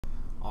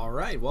All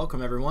right,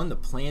 welcome everyone. The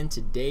plan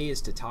today is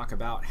to talk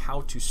about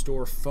how to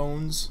store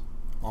phones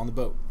on the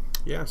boat.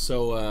 Yeah,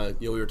 so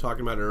we were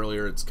talking about it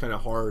earlier. It's kind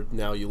of hard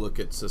now. You look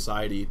at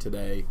society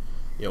today.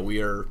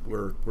 We're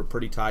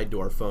pretty tied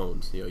to our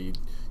phones. You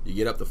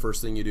get up, the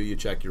first thing you do, you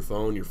check your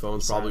phone. Your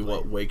phone's probably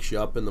what wakes you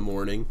up in the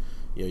morning.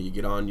 You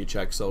get on, you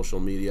check social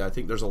media. I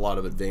think there's a lot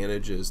of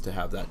advantages to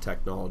have that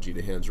technology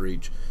to hand's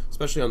reach,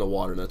 especially on the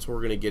water. And that's what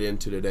we're going to get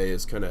into today,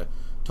 is kind of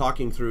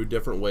talking through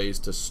different ways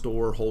to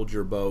hold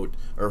your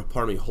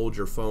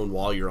phone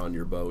while you're on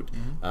your boat.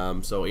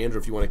 Mm-hmm. So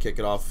Andrew, if you want to kick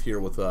it off here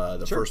with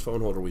the first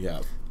phone holder we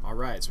have. All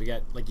right, so we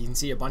got, like you can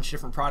see, a bunch of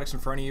different products in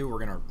front of you.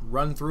 We're going to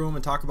run through them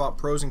and talk about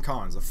pros and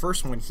cons. The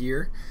first one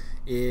here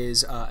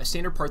is a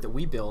standard part that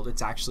we build.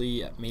 It's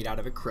actually made out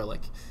of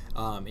acrylic,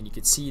 and you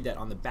can see that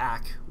on the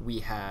back we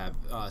have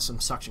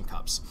some suction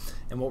cups.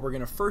 And what we're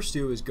going to first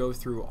do is go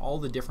through all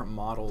the different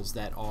models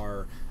that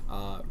are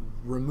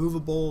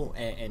removable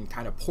and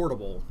kind of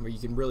portable, where you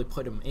can really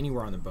put them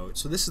anywhere on the boat.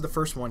 So this is the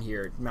first one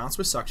here. It mounts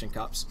with suction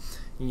cups.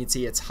 You can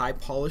see it's high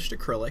polished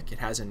acrylic. It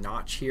has a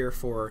notch here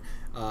for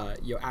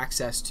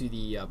access to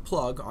the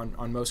plug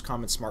on most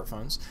common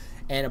smartphones,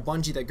 and a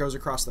bungee that goes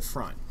across the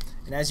front.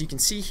 And as you can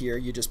see here,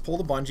 you just pull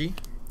the bungee,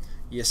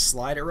 you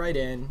slide it right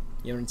in,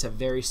 and it's a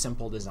very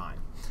simple design.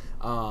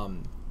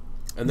 And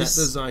that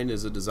design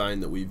is a design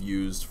that we've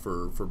used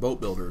for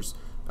boat builders,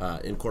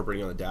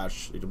 incorporating on the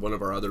dash. One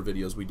of our other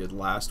videos we did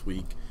last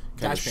week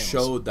kind of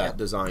showed that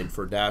design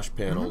for dash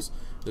panels.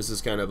 Mm-hmm. This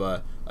is kind of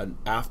an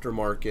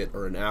aftermarket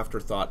or an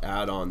afterthought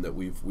add-on that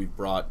we've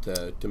brought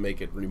to make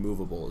it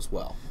removable as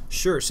well.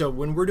 Sure. So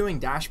when we're doing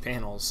dash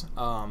panels,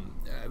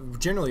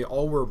 generally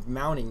all we're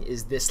mounting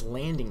is this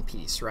landing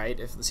piece, right?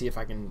 Let's see if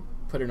I can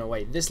put it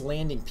away. This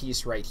landing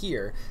piece right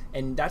here,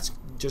 and that's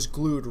just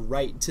glued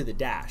right to the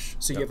dash.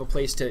 So you have a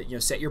place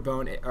to set your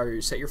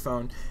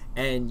phone,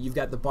 and you've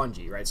got the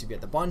bungee, right? So you've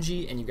got the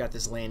bungee and you've got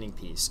this landing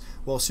piece.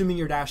 Well, assuming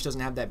your dash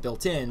doesn't have that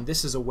built in,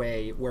 this is a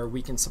way where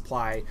we can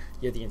supply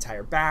the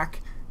entire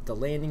back, the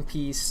landing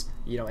piece,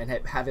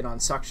 and have it on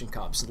suction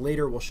cups.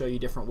 Later we'll show you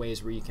different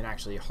ways where you can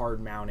actually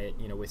hard mount it,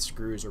 with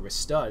screws or with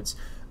studs.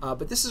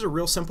 But this is a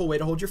real simple way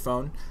to hold your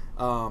phone.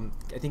 I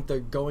think the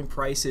going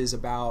price is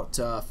about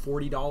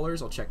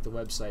 $40. I'll check the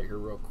website here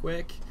real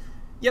quick.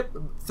 Yep,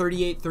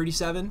 $38,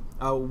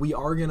 $37. We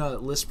are gonna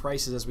list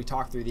prices as we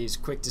talk through these.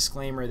 Quick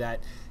disclaimer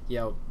that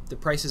the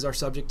prices are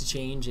subject to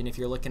change, and if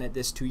you're looking at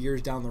this 2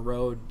 years down the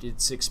road,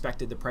 it's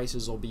expected the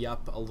prices will be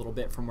up a little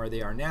bit from where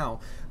they are now.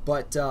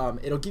 But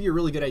it'll give you a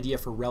really good idea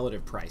for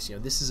relative price.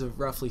 This is a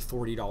roughly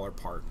 $40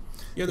 part.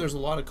 Yeah, there's a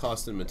lot of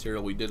cost in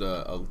material. We did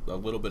a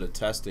little bit of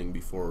testing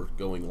before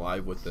going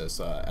live with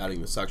this,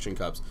 adding the suction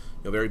cups.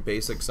 Very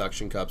basic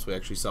suction cups. We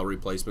actually sell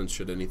replacements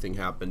should anything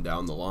happen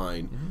down the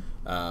line.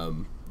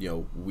 Mm-hmm.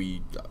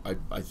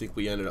 I think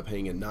we ended up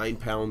hanging 9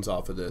 pounds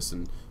off of this,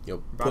 and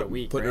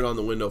putting it on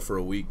the window for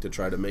a week to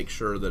try to make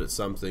sure that it's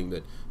something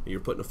that you're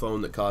putting a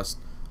phone that costs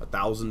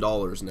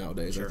 $1,000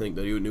 nowadays. Sure. I think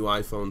the new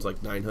iPhone's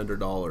like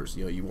 $900.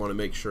 You want to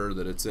make sure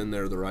that it's in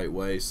there the right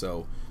way.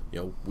 So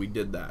we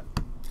did that.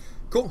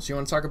 Cool. So you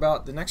want to talk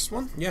about the next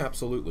one? Yeah,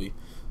 absolutely.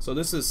 So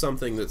this is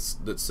something that's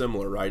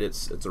similar, right?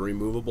 It's a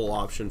removable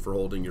option for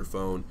holding your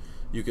phone.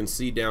 You can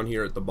see down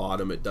here at the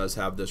bottom, it does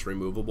have this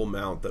removable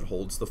mount that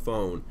holds the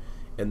phone.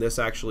 And this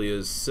actually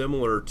is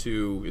similar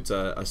to, it's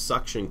a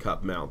suction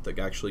cup mount that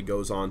actually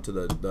goes onto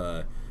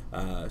the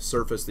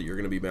surface that you're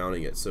going to be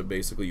mounting it. So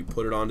basically you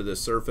put it onto this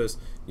surface.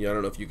 I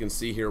don't know if you can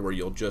see here where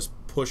you'll just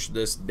push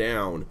this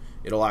down,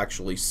 it'll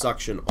actually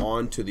suction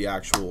onto the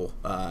actual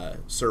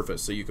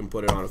surface. So you can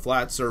put it on a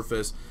flat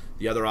surface.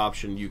 The other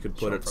option, you could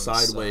put it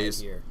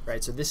sideways. Here.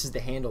 Right, so this is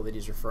the handle that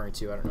he's referring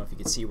to. I don't know if you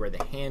can see where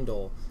the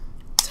handle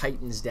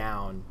tightens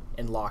down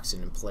and locks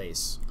it in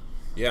place.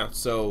 Yeah,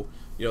 so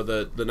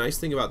the nice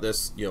thing about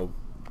this,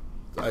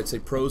 I'd say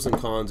pros and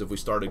cons if we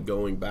started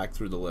going back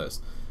through the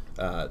list.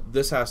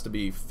 This has to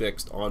be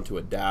fixed onto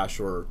a dash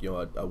or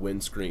a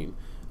windscreen.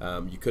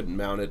 You couldn't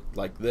mount it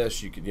like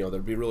this. You could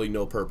there'd be really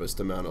no purpose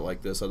to mount it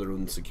like this other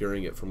than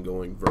securing it from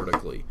going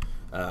vertically.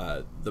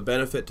 The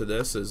benefit to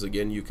this is,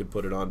 again, you could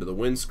put it onto the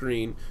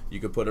windscreen, you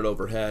could put it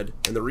overhead,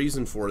 and the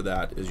reason for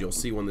that is you'll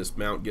see when this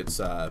mount gets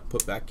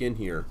put back in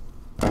here.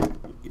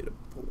 Get it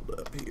pulled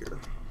up here.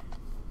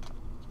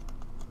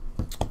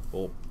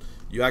 Well,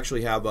 you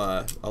actually have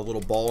a little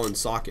ball and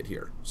socket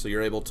here, so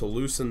you're able to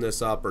loosen this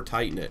up or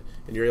tighten it,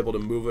 and you're able to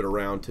move it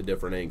around to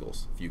different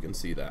angles, if you can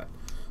see that.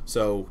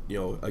 So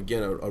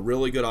again, a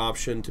really good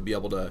option to be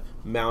able to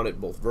mount it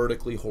both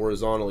vertically,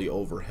 horizontally,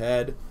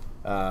 overhead.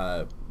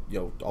 I'll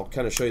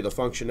kind of show you the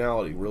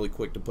functionality really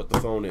quick to put the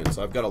phone in.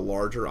 So I've got a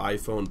larger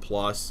iPhone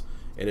Plus,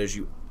 and as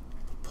you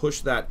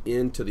push that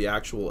into the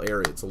actual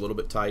area, it's a little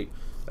bit tight.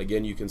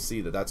 Again, you can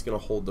see that that's going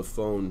to hold the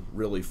phone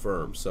really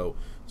firm. So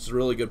it's a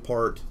really good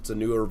part. It's a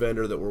newer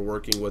vendor that we're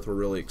working with. We're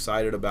really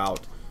excited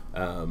about.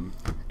 And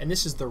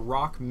this is the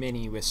Rock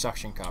Mini with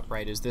suction cup,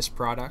 right? Is this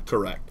product?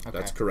 Correct. Okay.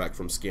 That's correct,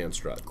 from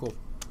Scanstrut. Cool.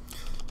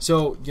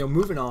 So,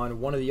 moving on,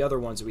 one of the other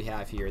ones that we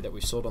have here that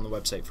we've sold on the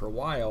website for a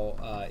while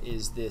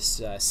is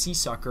this Sea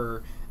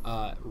Sucker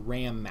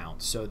ram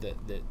mount. So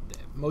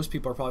most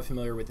people are probably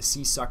familiar with the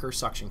Seasucker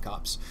suction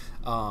cups,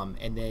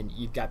 and then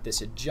you've got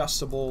this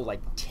adjustable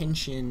like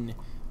tension.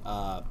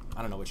 I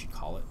don't know what you'd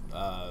call it.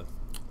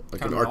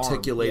 Like an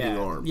articulating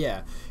arm.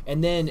 Yeah.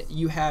 And then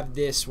you have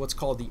this, what's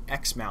called the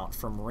X mount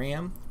from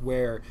RAM,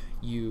 where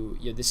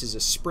this is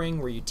a spring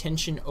where you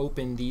tension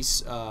open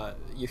these,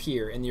 you're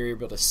here, and you're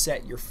able to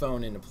set your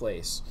phone into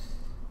place.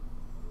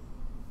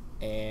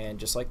 And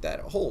just like that,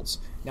 it holds.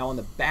 Now on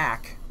the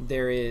back,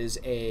 there is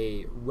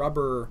a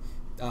rubber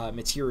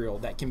material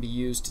that can be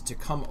used to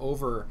come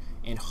over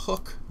and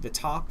hook the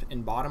top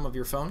and bottom of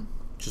your phone.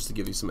 Just to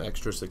give you some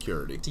extra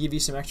security.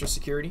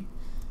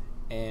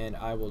 And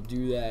I will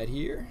do that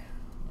here.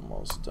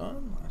 Almost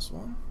done. Last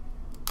one.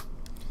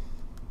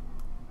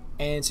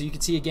 And so you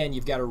can see again,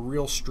 you've got a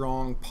real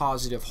strong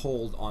positive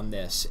hold on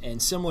this.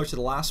 And similar to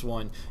the last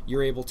one,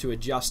 you're able to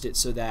adjust it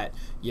so that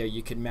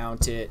you can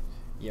mount it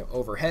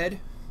overhead.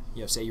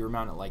 Say you were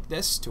mounting it like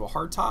this to a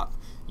hard top.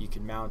 You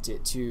can mount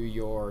it to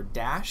your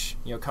dash,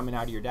 coming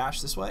out of your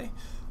dash this way.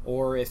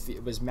 Or if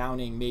it was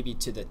mounting maybe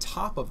to the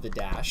top of the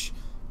dash,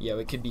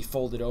 it could be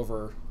folded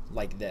over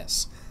like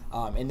this.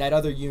 And that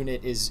other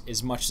unit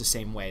is much the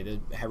same way.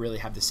 They really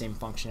have the same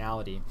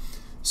functionality.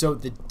 So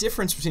the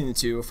difference between the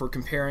two, if we're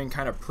comparing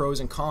kind of pros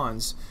and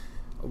cons,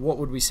 what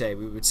would we say?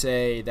 We would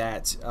say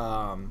that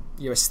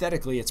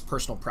aesthetically it's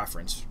personal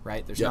preference,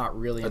 right? There's not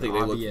really an obvious... I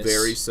think they look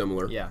very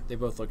similar. Yeah, they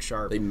both look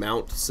sharp. They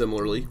mount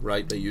similarly,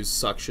 right? They use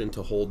suction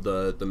to hold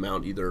the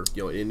mount either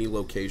any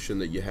location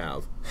that you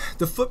have.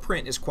 The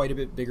footprint is quite a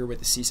bit bigger with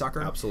the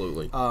Seasucker.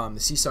 Absolutely. The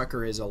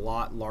Seasucker is a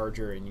lot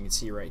larger, and you can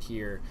see right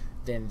here,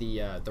 than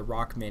the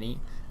Rock Mini.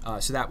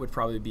 So that would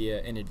probably be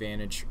an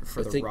advantage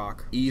for the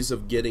Rock. Ease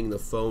of getting the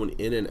phone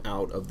in and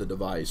out of the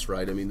device,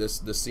 right? I mean,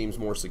 this seems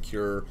more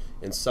secure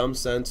in some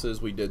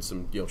senses. We did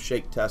some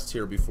shake tests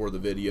here before the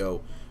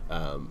video.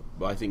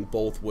 I think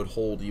both would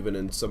hold even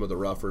in some of the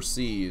rougher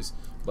seas,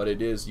 but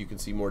it is, you can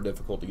see, more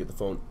difficult to get the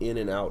phone in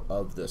and out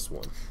of this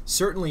one.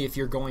 Certainly, if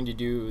you're going to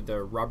do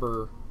the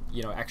rubber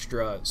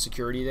extra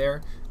security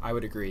there, I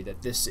would agree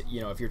that this,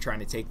 if you're trying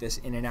to take this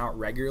in and out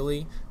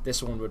regularly,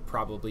 this one would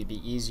probably be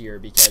easier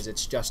because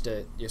it's just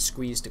a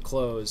squeeze to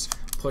close,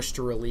 push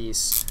to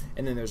release,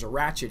 and then there's a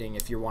ratcheting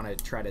if you want to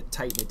try to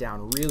tighten it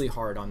down really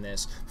hard on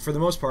this. For the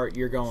most part,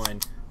 you're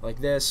going like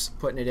this,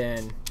 putting it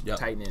in,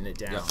 tightening it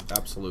down. Yep,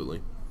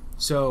 absolutely.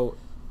 So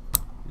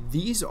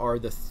these are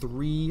the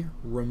 3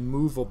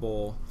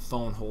 removable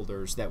phone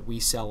holders that we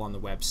sell on the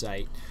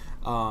website.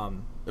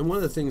 And one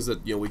of the things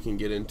that we can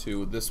get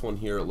into, this one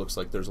here, it looks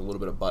like there's a little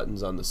bit of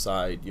buttons on the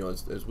side.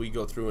 As we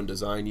go through and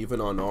design,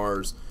 even on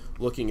ours,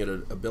 looking at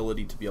an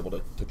ability to be able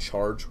to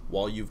charge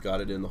while you've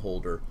got it in the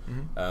holder.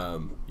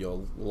 Mm-hmm.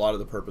 A lot of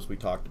the purpose we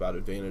talked about,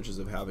 advantages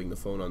of having the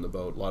phone on the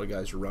boat. A lot of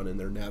guys are running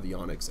their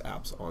Navionics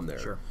apps on there.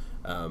 Sure.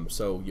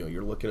 So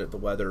you're looking at the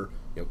weather,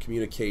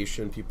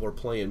 communication. People are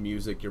playing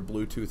music. You're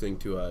Bluetoothing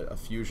to a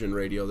Fusion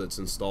radio that's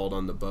installed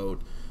on the boat.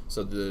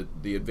 So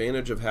the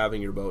advantage of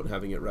having your boat and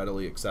having it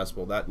readily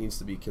accessible, that needs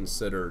to be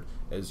considered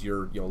as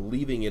you're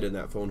leaving it in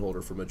that phone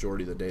holder for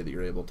majority of the day, that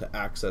you're able to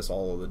access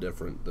all of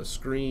the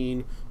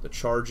screen, the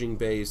charging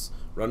base,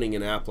 running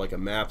an app like a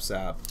Maps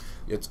app.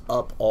 It's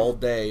up all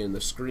day and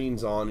the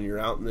screen's on and you're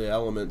out in the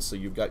elements, so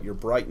you've got your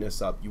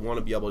brightness up. You want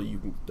to be able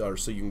to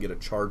so you can get a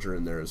charger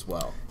in there as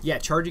well. Yeah,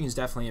 charging is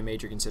definitely a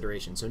major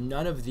consideration. So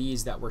none of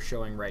these that we're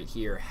showing right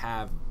here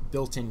have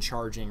built-in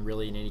charging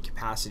really in any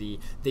capacity.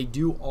 They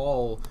do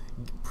all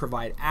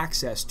provide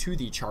access to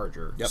the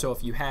charger. Yep. So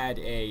if you had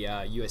a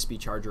USB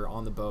charger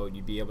on the boat,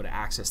 you'd be able to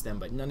access them,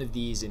 but none of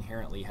these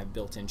inherently have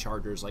built-in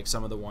chargers like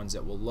some of the ones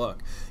that will look.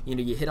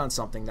 You hit on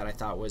something that I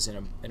thought was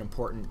an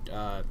important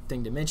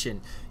thing to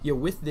mention.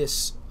 With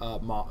this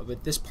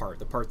part,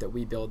 the part that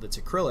we build that's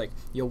acrylic,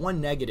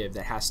 one negative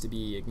that has to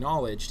be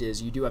acknowledged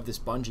is you do have this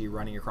bungee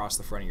running across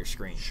the front of your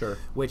screen. Sure.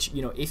 Which,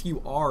 if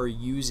you are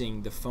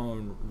using the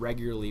phone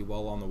regularly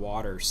while on the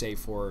water, say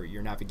for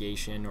your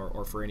navigation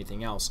or for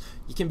anything else,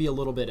 you can be a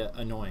little bit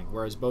annoying,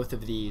 whereas both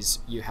of these,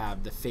 you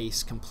have the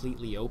face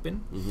completely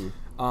open. Mm-hmm.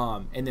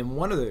 And then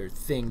one other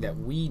thing that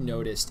we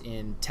noticed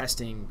in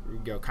testing,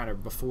 kind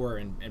of before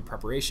in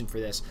preparation for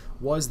this,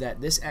 was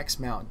that this X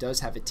mount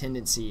does have a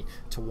tendency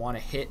to want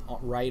to hit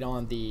right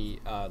on the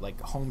like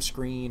home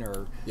screen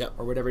or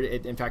whatever.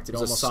 In fact, it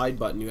almost a side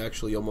button. You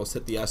actually almost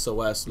hit the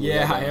SOS.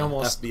 Yeah, I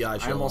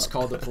almost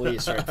called the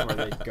police right before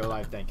the go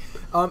live thing.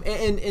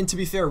 And to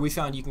be fair, we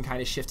found you can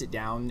kind of shift it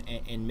down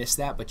and miss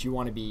that, but you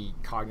want to be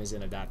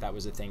cognizant of that. That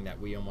was a thing that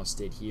we almost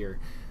did here.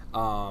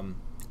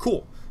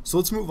 Cool. So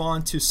let's move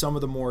on to some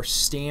of the more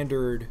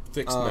standard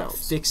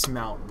fixed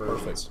mount versions.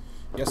 Perfect.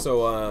 Yeah.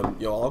 So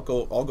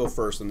I'll go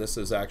first, and this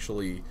is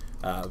actually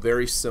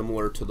very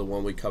similar to the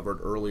one we covered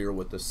earlier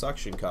with the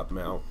suction cup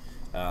mount.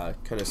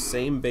 Kind of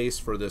same base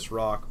for this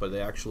rock, but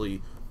they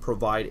actually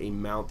provide a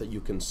mount that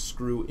you can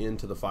screw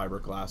into the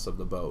fiberglass of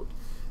the boat.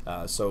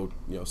 So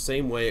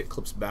same way, it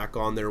clips back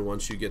on there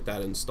once you get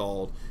that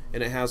installed,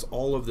 and it has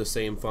all of the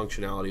same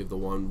functionality of the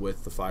one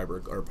with the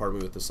fiber, or pardon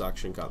me, with the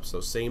suction cup.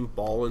 So same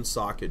ball and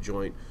socket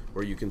joint,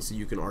 where you can see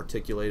you can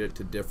articulate it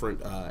to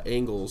different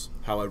angles,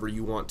 however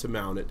you want to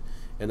mount it.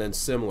 And then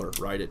similar,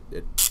 right?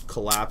 It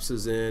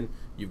collapses in.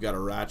 You've got a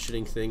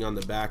ratcheting thing on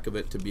the back of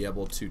it to be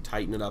able to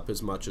tighten it up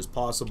as much as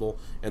possible.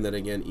 And then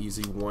again,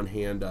 easy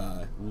one-hand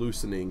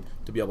loosening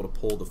to be able to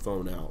pull the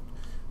phone out.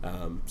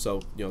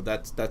 So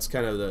that's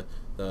kind of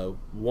the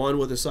one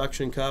with a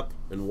suction cup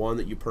and one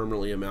that you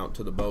permanently mount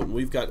to the boat. And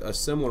we've got a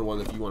similar one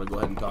that you want to go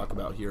ahead and talk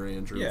about here,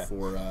 Andrew,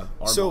 for our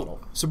model.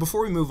 So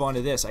before we move on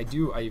to this, I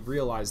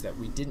realized that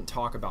we didn't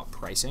talk about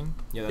pricing.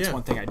 That's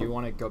one thing I do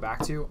want to go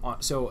back to.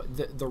 So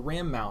the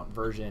RAM mount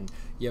version,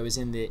 is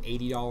in the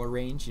 $80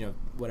 range,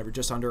 whatever,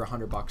 just under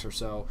 $100 or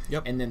so.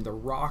 Yep. And then the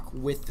Rock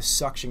with the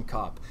suction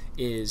cup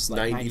is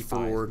like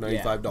 $95.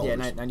 Yeah,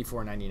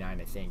 $94.99,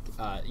 I think.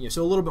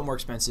 So a little bit more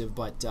expensive,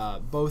 but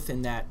both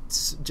in that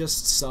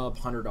just sub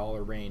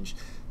 $100 range.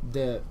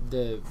 The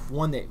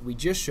one that we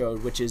just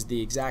showed, which is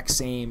the exact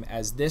same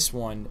as this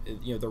one,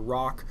 the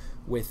Rock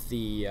with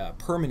the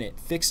permanent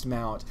fixed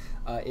mount,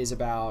 is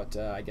about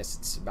I guess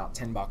it's about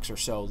 $10 or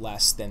so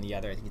less than the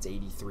other. I think it's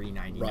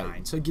 $83.99.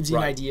 Right. So it gives you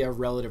an idea of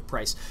relative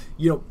price.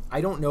 I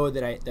don't know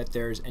that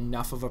there's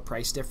enough of a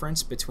price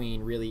difference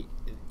between really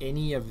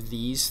any of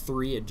these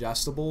three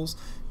adjustables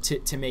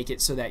to make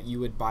it so that you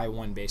would buy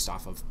one based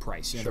off of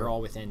price. Sure. They're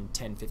all within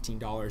 $10,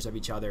 $15 of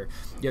each other.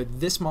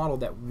 This model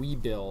that we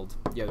build,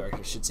 or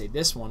I should say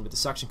this one with the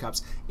suction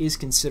cups, is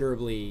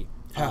considerably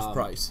half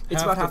price.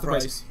 It's about half the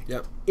price.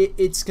 Yep.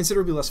 It's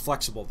considerably less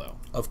flexible, though.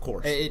 Of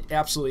course. It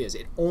absolutely is.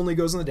 It only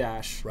goes on the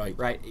dash. Right.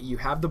 Right. You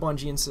have the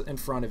bungee in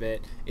front of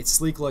it. It's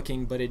sleek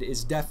looking, but it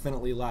is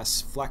definitely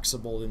less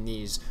flexible than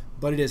these.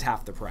 But it is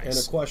half the price. And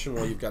a question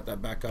while you've got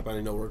that back up, I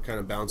know we're kind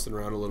of bouncing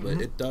around a little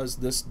bit.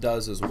 This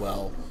does as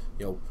well.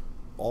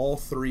 All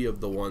three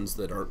of the ones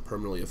that aren't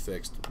permanently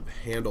affixed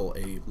handle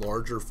a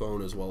larger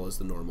phone as well as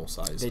the normal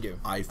size They do.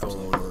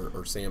 iPhone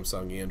or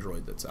Samsung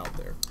Android that's out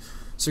there.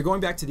 So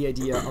going back to the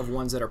idea of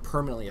ones that are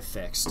permanently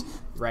affixed,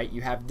 right?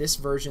 You have this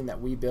version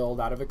that we build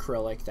out of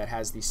acrylic that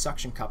has these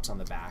suction cups on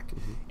the back,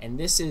 and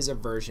this is a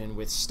version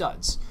with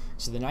studs.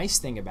 So the nice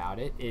thing about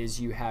it is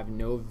you have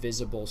no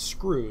visible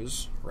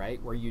screws,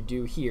 right? Where you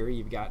do here,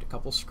 you've got a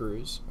couple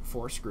screws,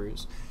 4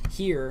 screws.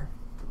 Here,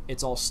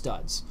 it's all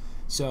studs.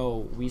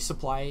 So we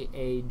supply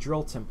a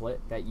drill template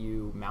that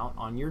you mount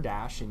on your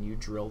dash, and you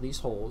drill these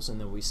holes, and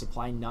then we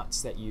supply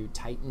nuts that you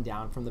tighten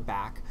down from the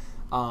back.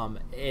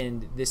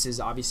 And this is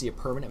obviously a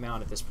permanent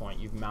mount at this point.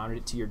 You've mounted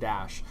it to your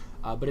dash,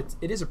 but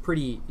it is a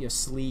pretty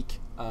sleek,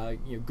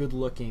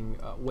 good-looking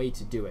way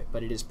to do it.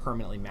 But it is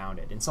permanently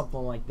mounted, and something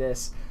like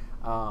this,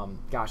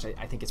 gosh,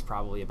 I think it's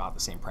probably about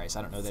the same price.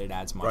 I don't know that it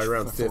adds much. Right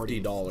around for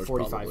 $50, $45,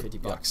 probably.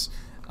 $50.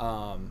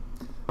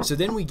 Yep. So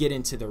then we get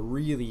into the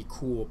really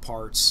cool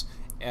parts,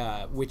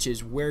 which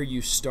is where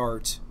you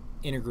start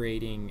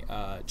integrating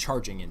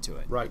charging into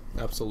it. Right.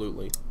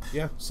 Absolutely.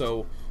 Yeah.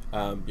 So.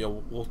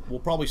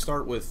 We'll probably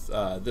start with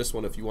this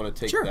one if you want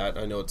to take that.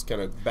 I know it's kind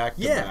of back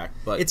to back,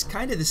 but it's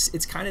kind of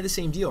the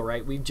same deal,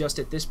 right? We've just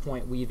at this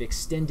point we've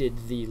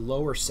extended the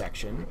lower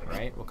section,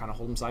 right? We'll kind of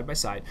hold them side by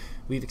side.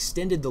 We've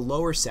extended the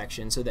lower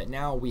section so that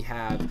now we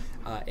have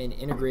an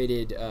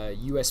integrated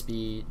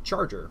USB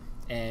charger,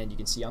 and you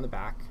can see on the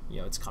back,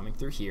 it's coming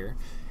through here.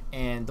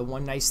 And the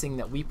one nice thing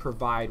that we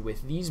provide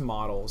with these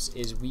models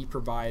is we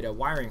provide a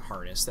wiring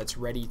harness that's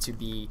ready to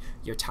be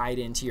tied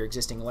into your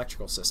existing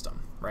electrical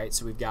system, right?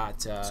 So we've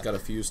got it's got a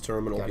fuse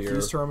terminal here, a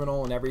fuse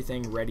terminal and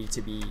everything ready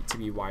to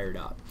be wired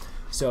up.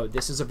 So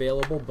this is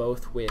available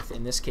both with,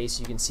 in this case,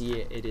 you can see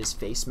it is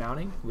face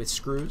mounting with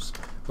screws,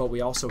 but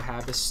we also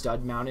have a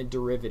stud mounted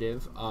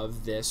derivative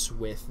of this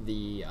with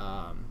the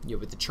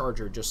with the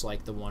charger, just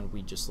like the one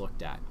we just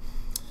looked at.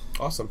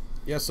 Awesome.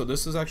 Yeah, so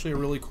this is actually a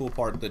really cool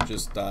part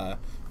that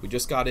we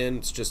just got in.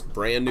 It's just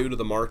brand new to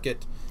the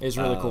market. It's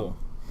really cool.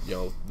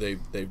 They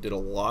did a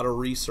lot of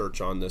research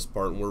on this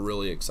part, and we're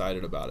really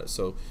excited about it.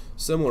 So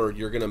similar,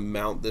 you're going to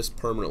mount this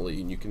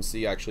permanently, and you can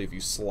see actually if you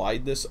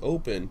slide this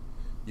open,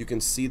 you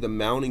can see the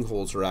mounting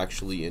holes are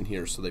actually in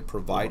here. So they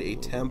provide a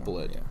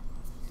template. Yeah.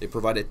 They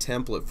provide a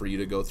template for you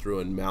to go through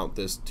and mount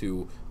this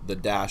to the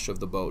dash of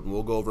the boat, and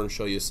we'll go over and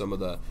show you some of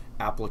the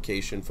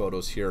application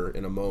photos here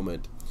in a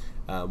moment.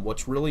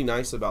 What's really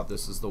nice about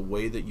this is the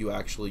way that you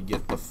actually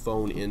get the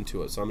phone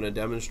into it. So I'm going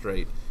to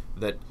demonstrate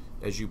that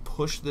as you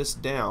push this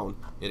down,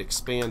 it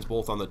expands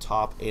both on the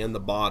top and the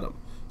bottom.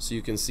 So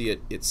you can see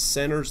it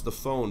centers the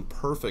phone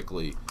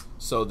perfectly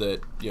so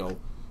that,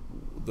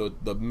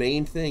 the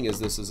main thing is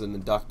this is an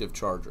inductive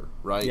charger,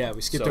 right? Yeah,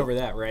 we skipped over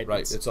that, right?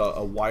 Right. It's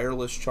a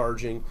wireless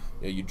charging.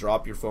 You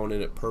drop your phone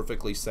in, it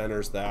perfectly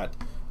centers that.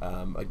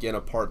 Again,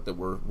 a part that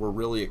we're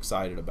really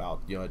excited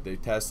about. They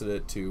tested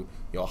it to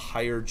a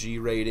higher G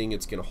rating.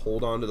 It's going to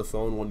hold on to the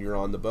phone when you're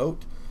on the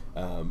boat.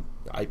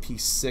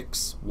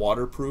 IPX6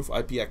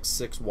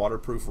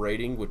 waterproof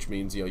rating, which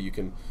means you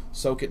can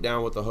soak it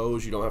down with the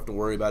hose. You don't have to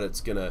worry about it.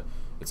 It's gonna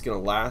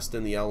last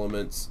in the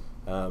elements.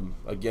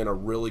 Again, a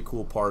really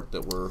cool part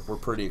that we're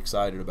pretty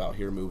excited about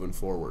here moving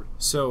forward.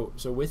 So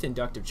with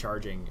inductive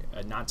charging,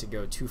 not to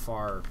go too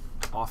far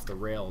off the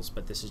rails,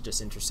 but this is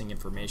just interesting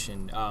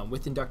information.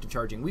 With inductive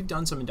charging, we've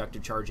done some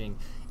inductive charging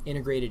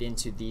integrated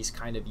into these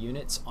kind of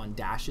units on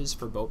dashes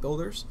for boat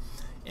builders.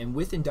 And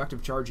with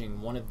inductive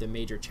charging, one of the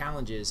major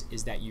challenges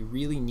is that you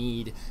really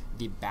need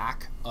the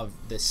back of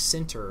the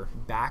center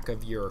back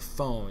of your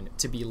phone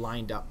to be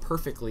lined up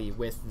perfectly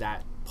with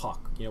that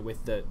puck,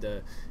 with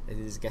the I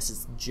guess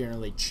it's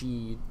generally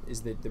Qi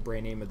is the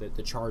brand name of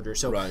the charger.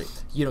 So, right.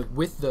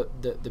 With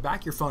the back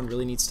of your phone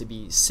really needs to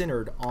be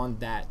centered on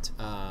that,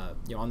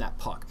 on that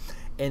puck.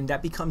 And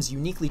that becomes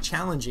uniquely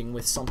challenging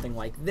with something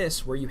like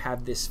this, where you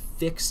have this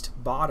fixed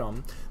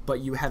bottom, but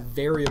you have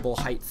variable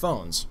height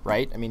phones,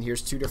 right? I mean,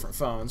 here's two different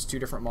phones, two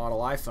different model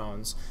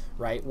iPhones,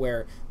 right?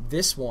 Where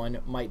this one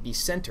might be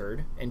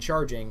centered and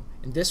charging,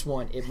 and this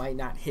one, it might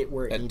not hit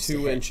where it needs to hit.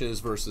 At 2 inches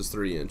versus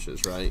 3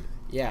 inches, right?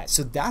 Yeah,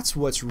 so that's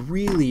what's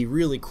really,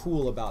 really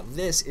cool about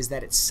this, is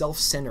that it's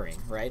self-centering,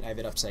 right? I have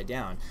it upside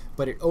down,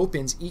 but it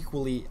opens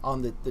equally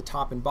on the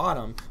top and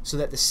bottom, so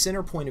that the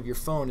center point of your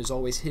phone is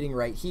always hitting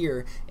right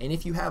here. And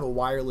if you have a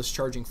wireless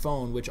charging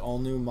phone, which all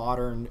new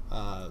modern,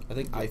 I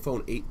think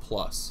iPhone 8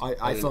 Plus,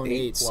 iPhone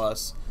 8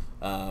 Plus,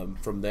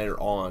 from there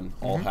on,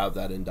 all have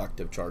that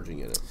inductive charging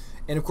in it.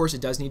 And of course,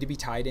 it does need to be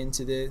tied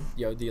into the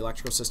the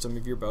electrical system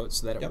of your boat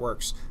so that it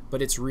works.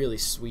 But it's really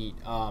sweet.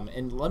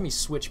 And let me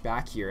switch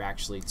back here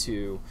actually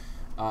to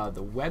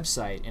the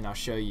website, and I'll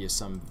show you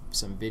some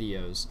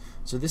videos.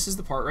 So this is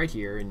the part right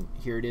here, and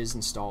here it is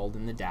installed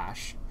in the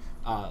dash.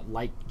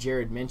 Like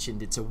Jared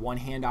mentioned, it's a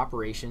one-hand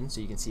operation,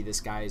 so you can see this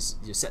guy's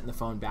setting the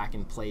phone back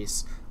in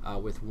place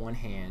with one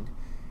hand.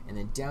 And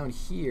then down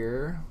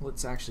here,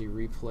 let's actually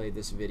replay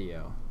this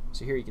video.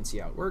 So here you can see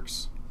how it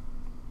works.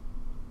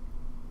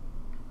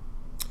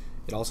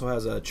 It also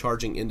has a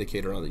charging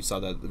indicator on it. You saw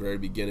that at the very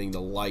beginning. The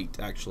light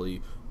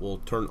actually will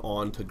turn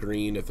on to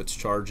green if it's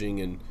charging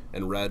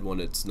and red when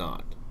it's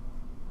not.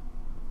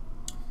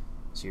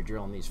 So you're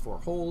drilling these 4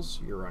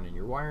 holes, you're running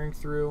your wiring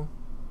through,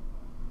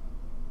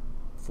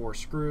 4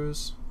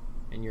 screws,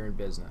 and you're in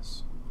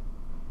business.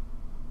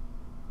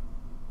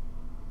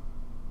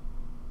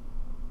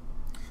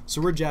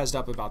 So we're jazzed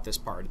up about this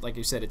part. Like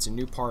you said, it's a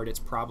new part. It's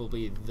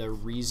probably the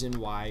reason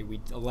why we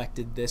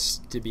elected this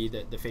to be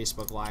the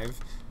Facebook Live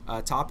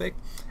topic.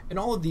 And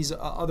all of these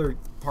other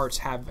parts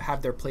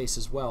have their place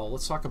as well.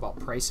 Let's talk about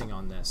pricing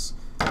on this.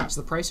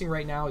 So the pricing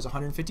right now is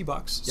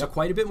 $150. So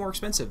quite a bit more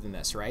expensive than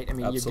this, right? I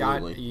mean,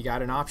 you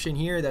got an option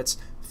here that's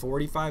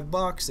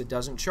 $45 that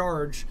doesn't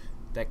charge,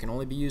 that can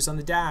only be used on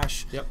the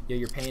dash.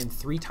 You're paying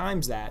 3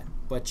 times that,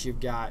 but you've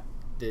got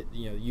the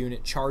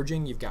unit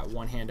charging, you've got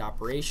one-hand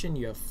operation,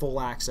 you have full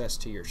access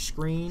to your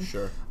screen.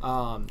 Sure.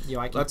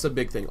 That's a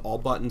big thing. All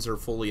buttons are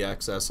fully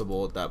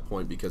accessible at that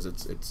point because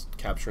it's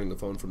capturing the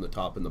phone from the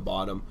top and the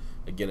bottom.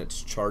 Again,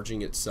 it's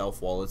charging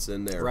itself while it's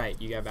in there. Right.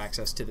 You have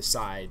access to the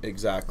side.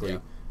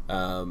 Exactly.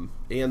 And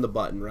the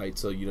button, right?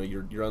 So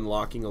you're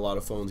unlocking a lot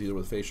of phones either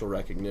with facial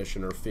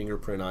recognition or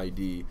fingerprint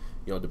ID.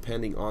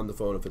 Depending on the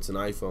phone, if it's an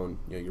iPhone,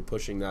 you're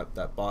pushing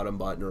that bottom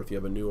button, or if you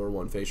have a newer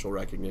one, facial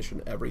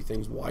recognition,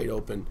 everything's wide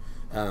open,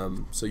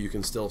 so you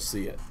can still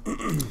see it.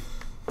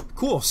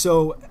 Cool.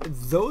 So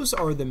those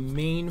are the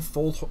main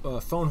phone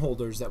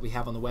holders that we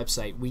have on the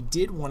website. We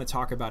did want to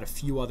talk about a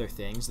few other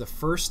things. The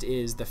first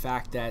is the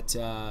fact that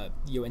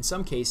in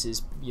some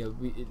cases,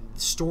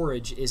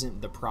 storage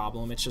isn't the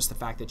problem. It's just the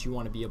fact that you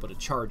want to be able to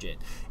charge it.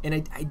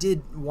 And I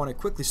did want to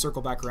quickly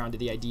circle back around to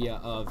the idea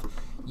of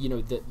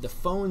the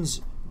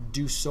phones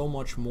do so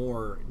much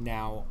more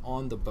now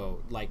on the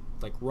boat, like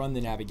run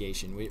the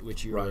navigation,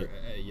 which you were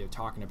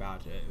talking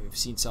about. We've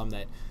seen some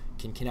that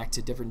can connect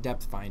to different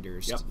depth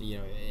finders,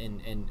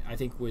 and I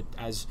think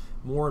as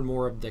more and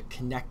more of the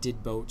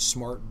connected boat,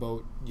 smart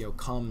boat,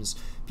 comes,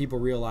 people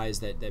realize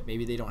that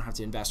maybe they don't have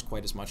to invest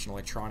quite as much in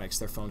electronics.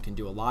 Their phone can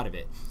do a lot of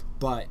it,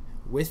 but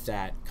with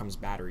that comes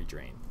battery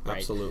drain. Right?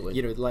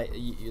 Absolutely.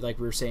 Like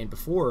we were saying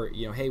before,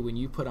 hey, when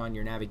you put on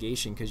your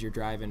navigation because you're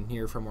driving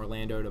here from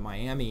Orlando to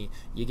Miami,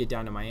 you get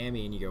down to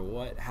Miami and you go,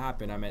 what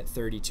happened? I'm at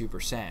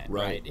 32%.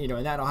 Right.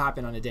 And that'll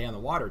happen on a day on the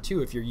water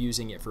too if you're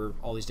using it for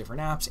all these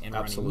different apps and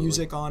running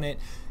music on it.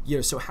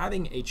 So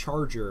having a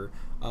charger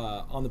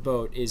on the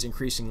boat is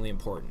increasingly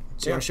important.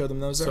 So you want to show them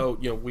those there? So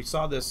we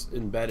saw this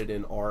embedded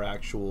in our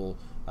actual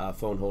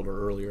phone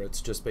holder earlier.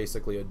 It's just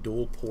basically a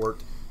dual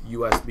port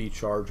USB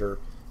charger.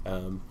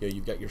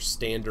 You've got your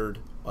standard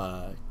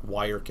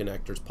wire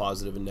connectors,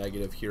 positive and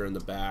negative, here in the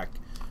back.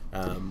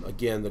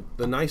 Again,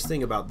 the nice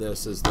thing about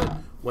this is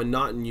that when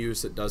not in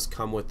use, it does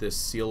come with this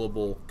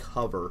sealable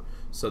cover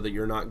so that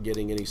you're not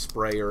getting any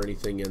spray or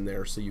anything in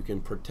there, so you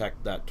can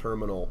protect that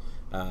terminal.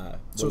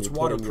 So it's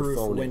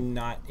waterproof when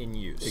not in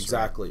use.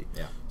 Exactly. Right?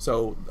 Yeah.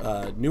 So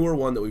newer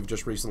one that we've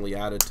just recently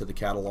added to the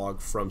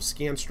catalog from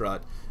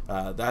Scanstrut,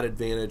 that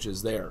advantage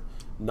is there.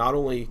 Not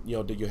only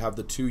do you have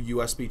the 2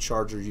 USB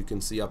chargers you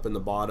can see up in the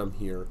bottom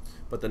here,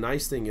 but the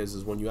nice thing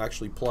is when you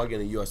actually plug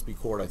in a USB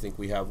cord, I think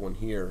we have one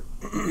here,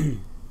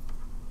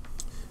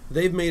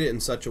 they've made it in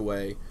such a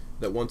way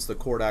that once the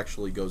cord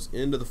actually goes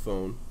into the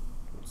phone,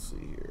 let's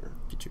see here.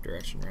 Get your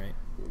direction right.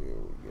 Here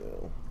we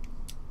go.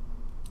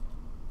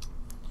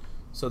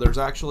 So there's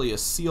actually a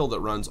seal that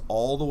runs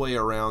all the way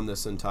around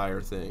this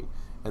entire thing,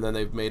 and then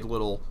they've made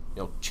little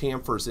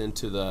chamfers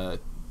into the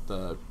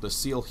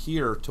seal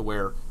here to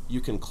where you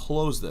can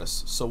close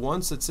this. So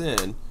once it's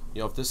in,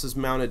 if this is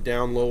mounted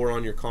down lower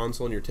on your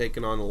console and you're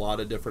taking on a lot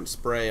of different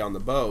spray on the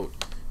boat,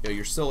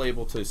 you're still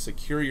able to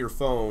secure your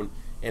phone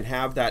and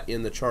have that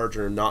in the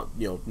charger and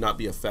not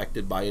be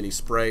affected by any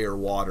spray or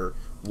water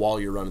while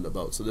you're running the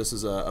boat. So this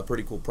is a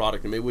pretty cool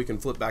product, and maybe we can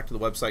flip back to the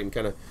website and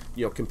kind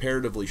of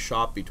comparatively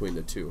shop between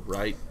the two,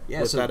 right?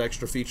 Yeah. With So that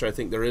extra feature, I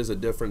think there is a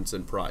difference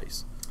in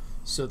price.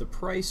 So the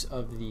price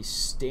of the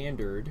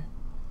standard,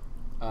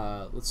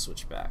 let's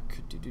switch back.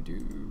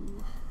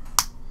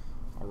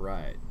 All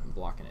right, I'm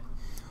blocking it.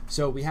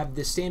 So we have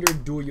the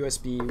standard dual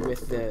USB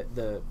with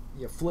the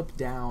flip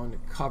down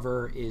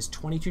cover is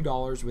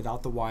 $22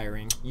 without the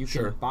wiring. You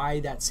can buy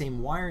that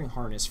same wiring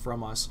harness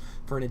from us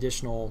for an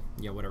additional,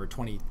 whatever,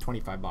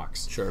 25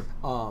 bucks. Sure.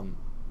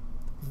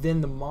 Then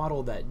the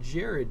model that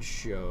Jared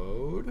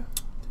showed,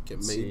 I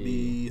think it may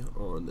be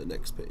on the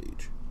next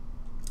page.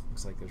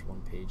 Looks like there's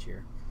one page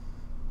here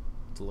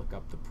to look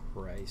up the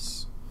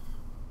price.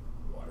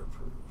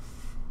 Waterproof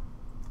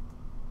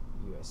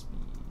USB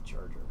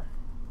charger.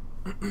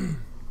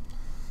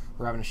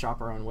 We're having to shop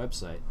our own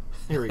website.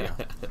 Here we go.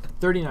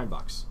 39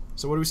 bucks.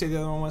 So what do we say the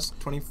other one was?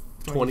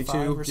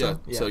 22 or so?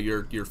 Yeah. So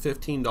you're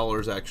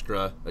 $15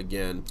 extra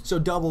again. So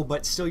double,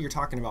 but still you're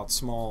talking about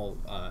small,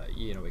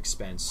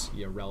 expense,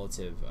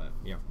 relative,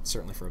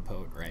 certainly for a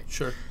boat, right?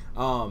 Sure.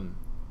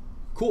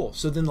 Cool.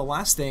 So then the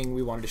last thing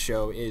we wanted to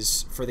show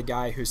is for the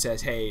guy who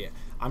says, hey,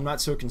 I'm not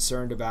so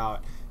concerned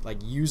about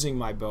using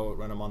my boat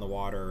when I'm on the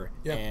water,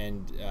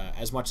 and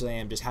as much as I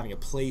am just having a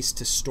place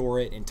to store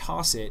it and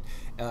toss it,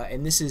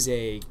 and this is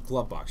a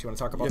glove box. You want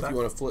to talk about that? If you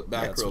want to flip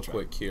back real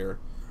quick here.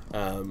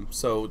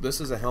 So this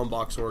is a Helm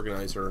box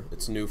organizer.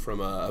 It's new from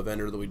a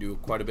vendor that we do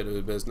quite a bit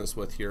of business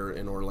with here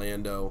in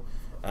Orlando.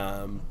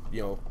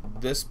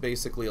 This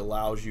basically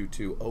allows you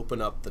to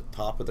open up the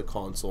top of the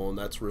console, and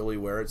that's really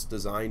where it's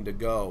designed to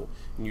go.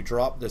 And you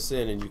drop this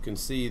in, and you can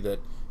see that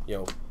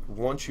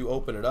once you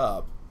open it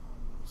up,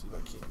 see if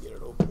I can't get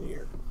it open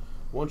here.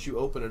 Once you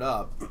open it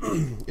up,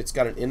 it's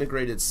got an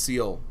integrated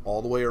seal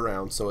all the way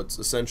around, so it's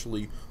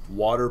essentially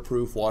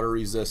waterproof, water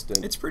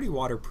resistant. It's pretty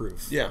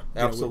waterproof. Yeah,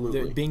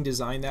 absolutely. Being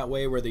designed that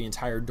way, where the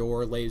entire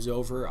door lays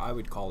over, I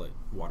would call it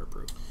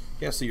waterproof.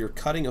 Yeah, so you're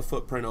cutting a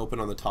footprint open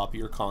on the top of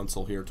your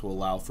console here to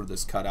allow for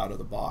this cut out of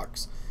the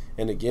box.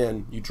 And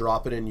again, you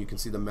drop it in, you can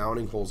see the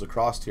mounting holes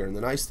across here. And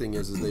the nice thing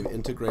is they've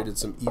integrated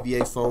some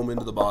EVA foam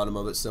into the bottom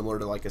of it, similar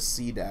to like a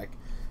sea deck.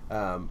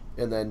 And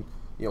then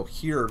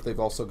here they've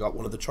also got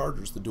one of the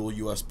chargers, the dual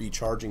USB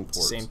charging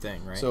ports. Same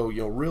thing, right? So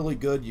really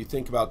good. You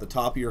think about the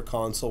top of your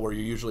console where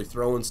you're usually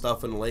throwing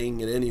stuff and laying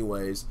it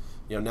anyways.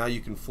 Now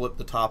you can flip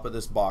the top of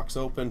this box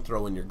open,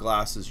 throw in your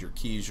glasses, your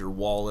keys, your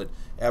wallet.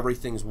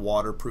 Everything's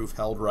waterproof,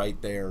 held right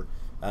there.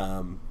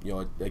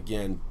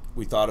 Again,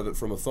 we thought of it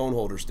from a phone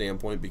holder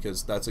standpoint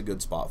because that's a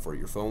good spot for it.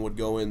 Your phone would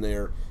go in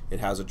there. It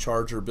has a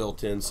charger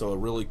built in, so a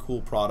really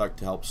cool product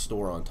to help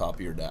store on top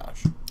of your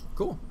dash.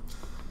 Cool.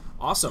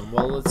 Awesome.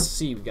 Well, let's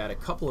see. We've got a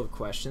couple of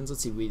questions.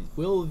 Let's see.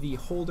 Will the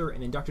holder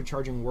and inductive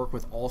charging work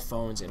with all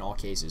phones in all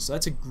cases? So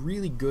that's a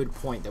really good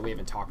point that we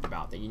haven't talked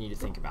about that you need to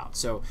think about.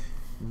 So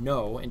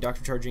no,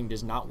 inductive charging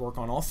does not work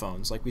on all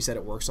phones. Like we said,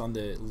 it works on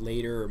the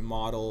later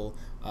model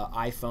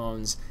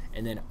iPhones,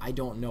 and then I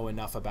don't know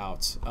enough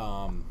about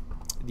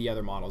the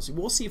other models.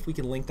 We'll see if we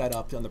can link that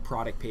up on the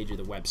product page of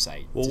the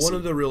website. Well, one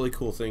of the really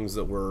cool things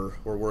that we're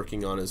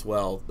working on as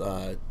well,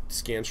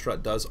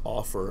 Scanstrut does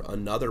offer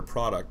another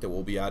product that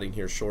we'll be adding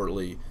here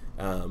shortly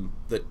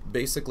that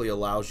basically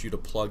allows you to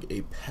plug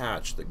a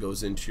patch that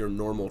goes into your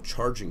normal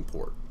charging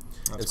port.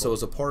 So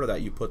as a part of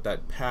that, you put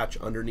that patch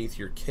underneath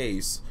your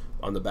case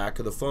on the back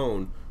of the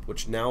phone,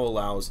 which now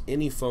allows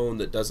any phone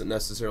that doesn't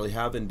necessarily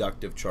have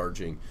inductive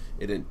charging,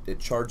 it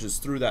charges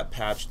through that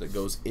patch that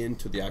goes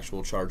into the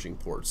actual charging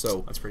port.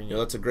 So that's pretty neat.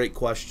 That's a great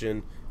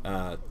question.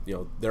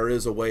 There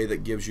is a way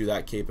that gives you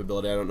that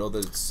capability. I don't know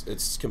that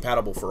it's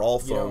compatible for all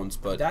phones,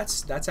 but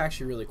that's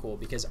actually really cool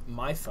because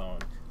my phone,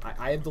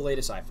 I have the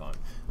latest iPhone,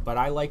 but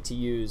I like to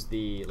use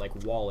the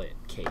wallet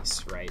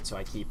case, right? So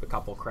I keep a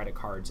couple credit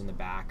cards in the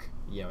back,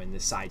 in the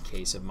side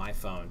case of my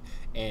phone,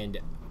 and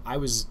I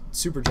was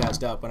super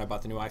jazzed up when I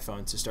bought the new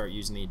iPhone to start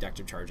using the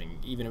inductive charging,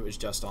 even if it was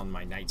just on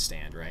my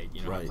nightstand, right?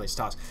 A place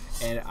to toss.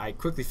 And I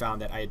quickly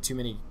found that I had too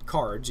many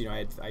cards.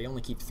 I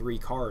only keep 3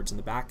 cards in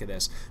the back of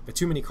this, but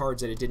too many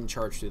cards that it didn't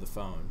charge through the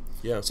phone.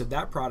 Yeah. So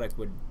that product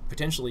would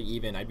potentially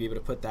I'd be able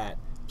to put that,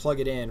 plug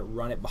it in,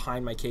 run it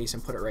behind my case,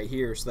 and put it right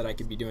here so that I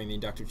could be doing the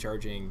inductive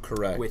charging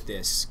with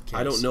this case.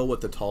 I don't know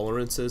what the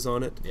tolerance is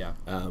on it. Yeah.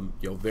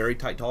 Very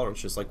tight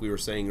tolerance, just like we were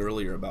saying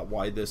earlier about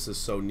why this is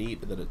so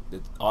neat that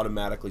it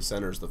automatically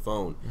centers the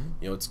phone.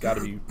 Mm-hmm. It's got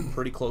to be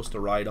pretty close to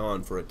right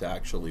on for it to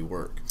actually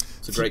work.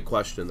 It's a great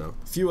question, though.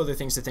 A few other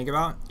things to think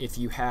about. If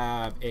you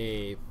have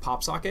a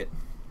pop socket,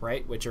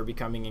 right, which are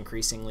becoming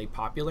increasingly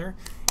popular,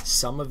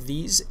 Some of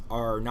these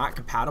are not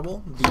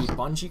compatible. The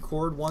bungee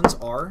cord ones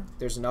are.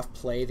 There's enough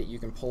play that you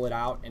can pull it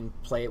out and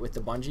play it with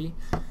the bungee.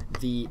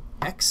 The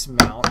X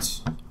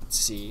mount, let's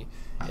see,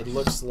 it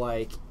looks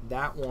like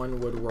that one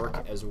would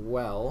work as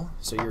well,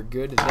 so you're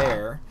good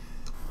there.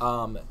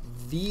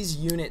 These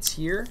units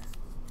here,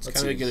 it's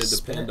kind of going to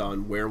depend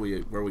on where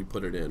we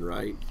put it in,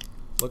 right?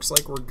 Looks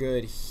like we're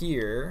good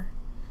here.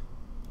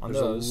 On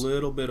There's those. a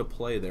little bit of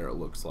play there, it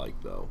looks like,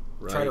 though.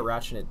 Right? Try to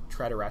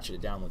ratchet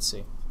it down. Let's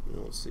see.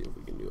 Let's see if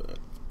we can do that.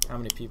 How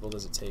many people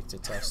does it take to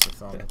test the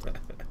phone?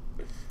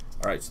 All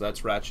right, so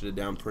that's ratcheted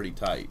down pretty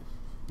tight.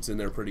 It's in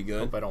there pretty good.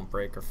 Hope I don't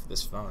break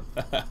this phone.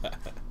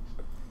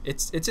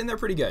 It's in there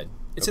pretty good.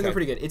 It's in there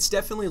pretty good. It's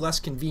definitely less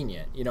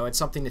convenient. You know, it's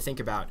something to think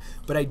about.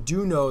 But I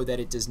do know that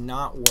it does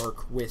not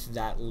work with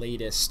that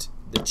latest,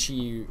 the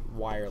Qi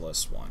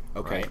wireless one.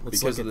 Okay, right?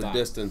 because of the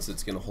distance,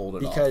 it's going to hold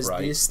it off, because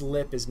right? this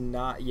lip is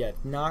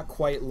not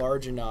quite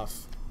large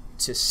enough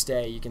to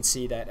stay. You can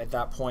see that at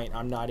that point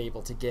I'm not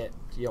able to get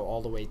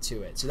all the way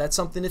to it. So that's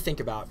something to think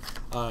about.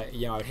 I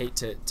would hate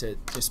to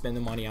spend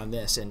the money on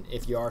this, and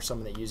if you are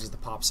someone that uses the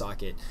pop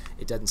socket,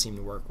 it doesn't seem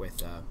to work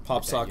with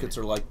pop sockets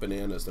are like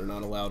bananas. They're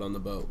not allowed on the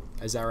boat.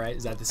 Is that right?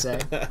 Is that the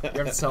say? You have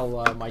to tell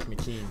Mike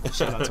McKean.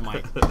 Shout out to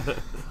Mike.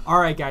 All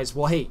right, guys.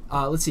 Well, hey,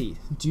 let's see.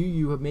 Do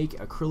you make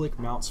acrylic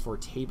mounts for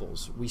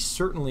tables? We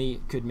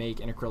certainly could make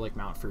an acrylic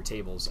mount for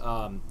tables.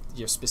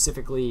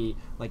 Specifically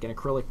like an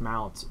acrylic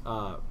mount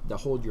that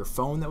hold your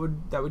phone that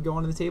would go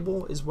onto the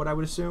table is what I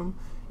would assume.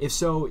 If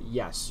so,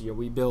 yes,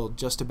 we build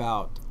just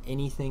about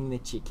anything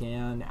that you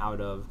can out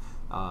of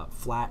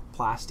flat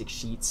plastic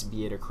sheets,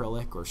 be it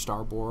acrylic or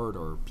starboard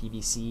or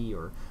PVC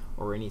or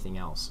anything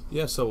else.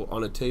 Yeah, so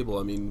on a table,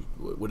 I mean,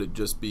 would it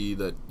just be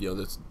that,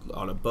 that's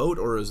on a boat,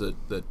 or is it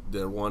that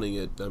they're wanting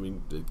it? I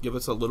mean, give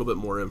us a little bit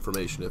more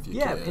information if you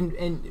can.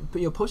 Yeah,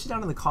 and post it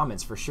down in the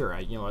comments for sure.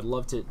 I'd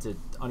love to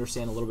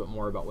understand a little bit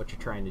more about what you're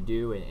trying to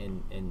do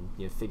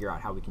and figure out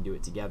how we can do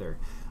it together.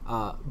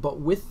 But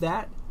with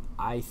that,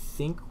 I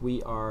think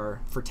we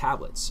are for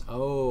tablets.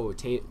 Oh,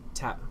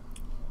 tablets.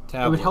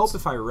 It would help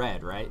if I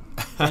read, right?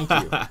 Thank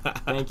you.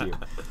 Thank you.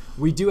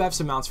 We do have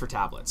some mounts for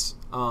tablets.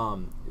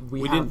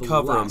 We didn't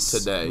cover them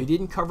today. We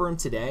didn't cover them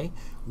today.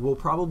 We'll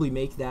probably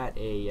make that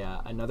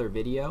another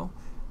video.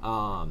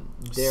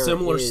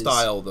 Similar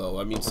style, though.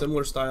 I mean,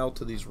 similar style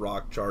to these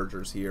Rock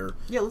chargers here.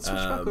 Yeah, let's switch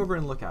back over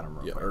and look at them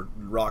real quick. Or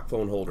Rock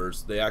phone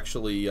holders. They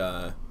actually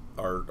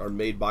are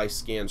made by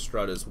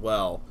Scanstrut as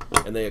well,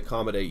 and they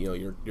accommodate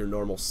your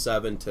normal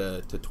 7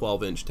 to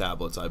 12-inch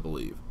tablets, I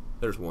believe.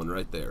 There's one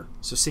right there.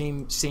 So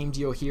same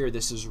deal here.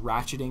 This is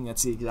ratcheting.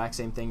 That's the exact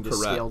same thing,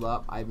 just Correct. Scaled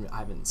up. I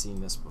haven't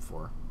seen this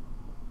before.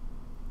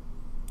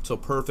 So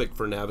perfect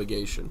for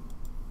navigation.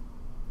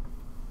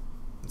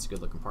 It's a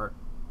good looking part.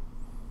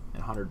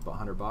 And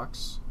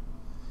 $100.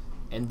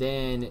 And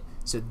then,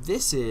 so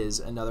this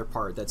is another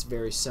part that's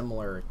very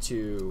similar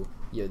to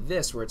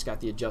this, where it's got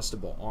the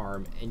adjustable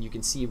arm, and you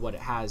can see what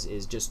it has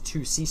is just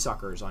 2 sea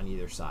suckers on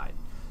either side,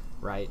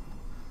 right?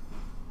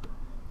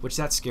 Which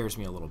that scares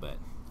me a little bit.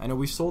 I know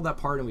we've sold that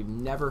part and we've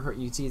never heard,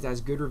 you can see it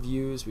has good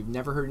reviews, we've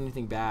never heard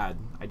anything bad.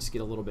 I just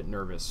get a little bit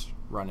nervous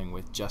running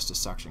with just a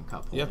suction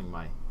cup holding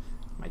my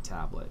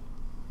tablet.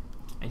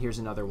 And here's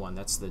another one,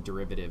 that's the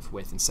derivative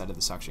with, instead of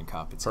the suction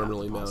cup, it's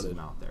permanently got the mounted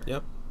mount there.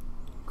 Yep.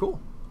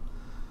 Cool.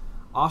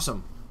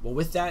 Awesome. Well,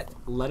 with that,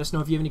 let us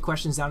know if you have any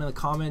questions down in the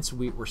comments.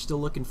 We're still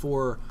looking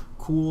for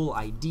cool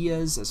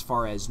ideas as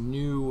far as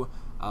new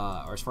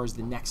or as far as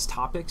the next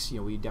topics.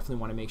 We definitely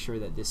want to make sure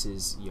that this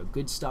is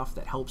good stuff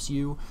that helps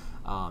you.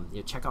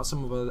 Check out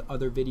some of the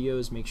other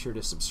videos. Make sure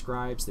to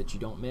subscribe so that you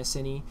don't miss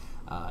any.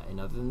 And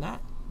other than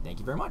that, thank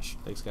you very much.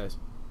 Thanks, guys.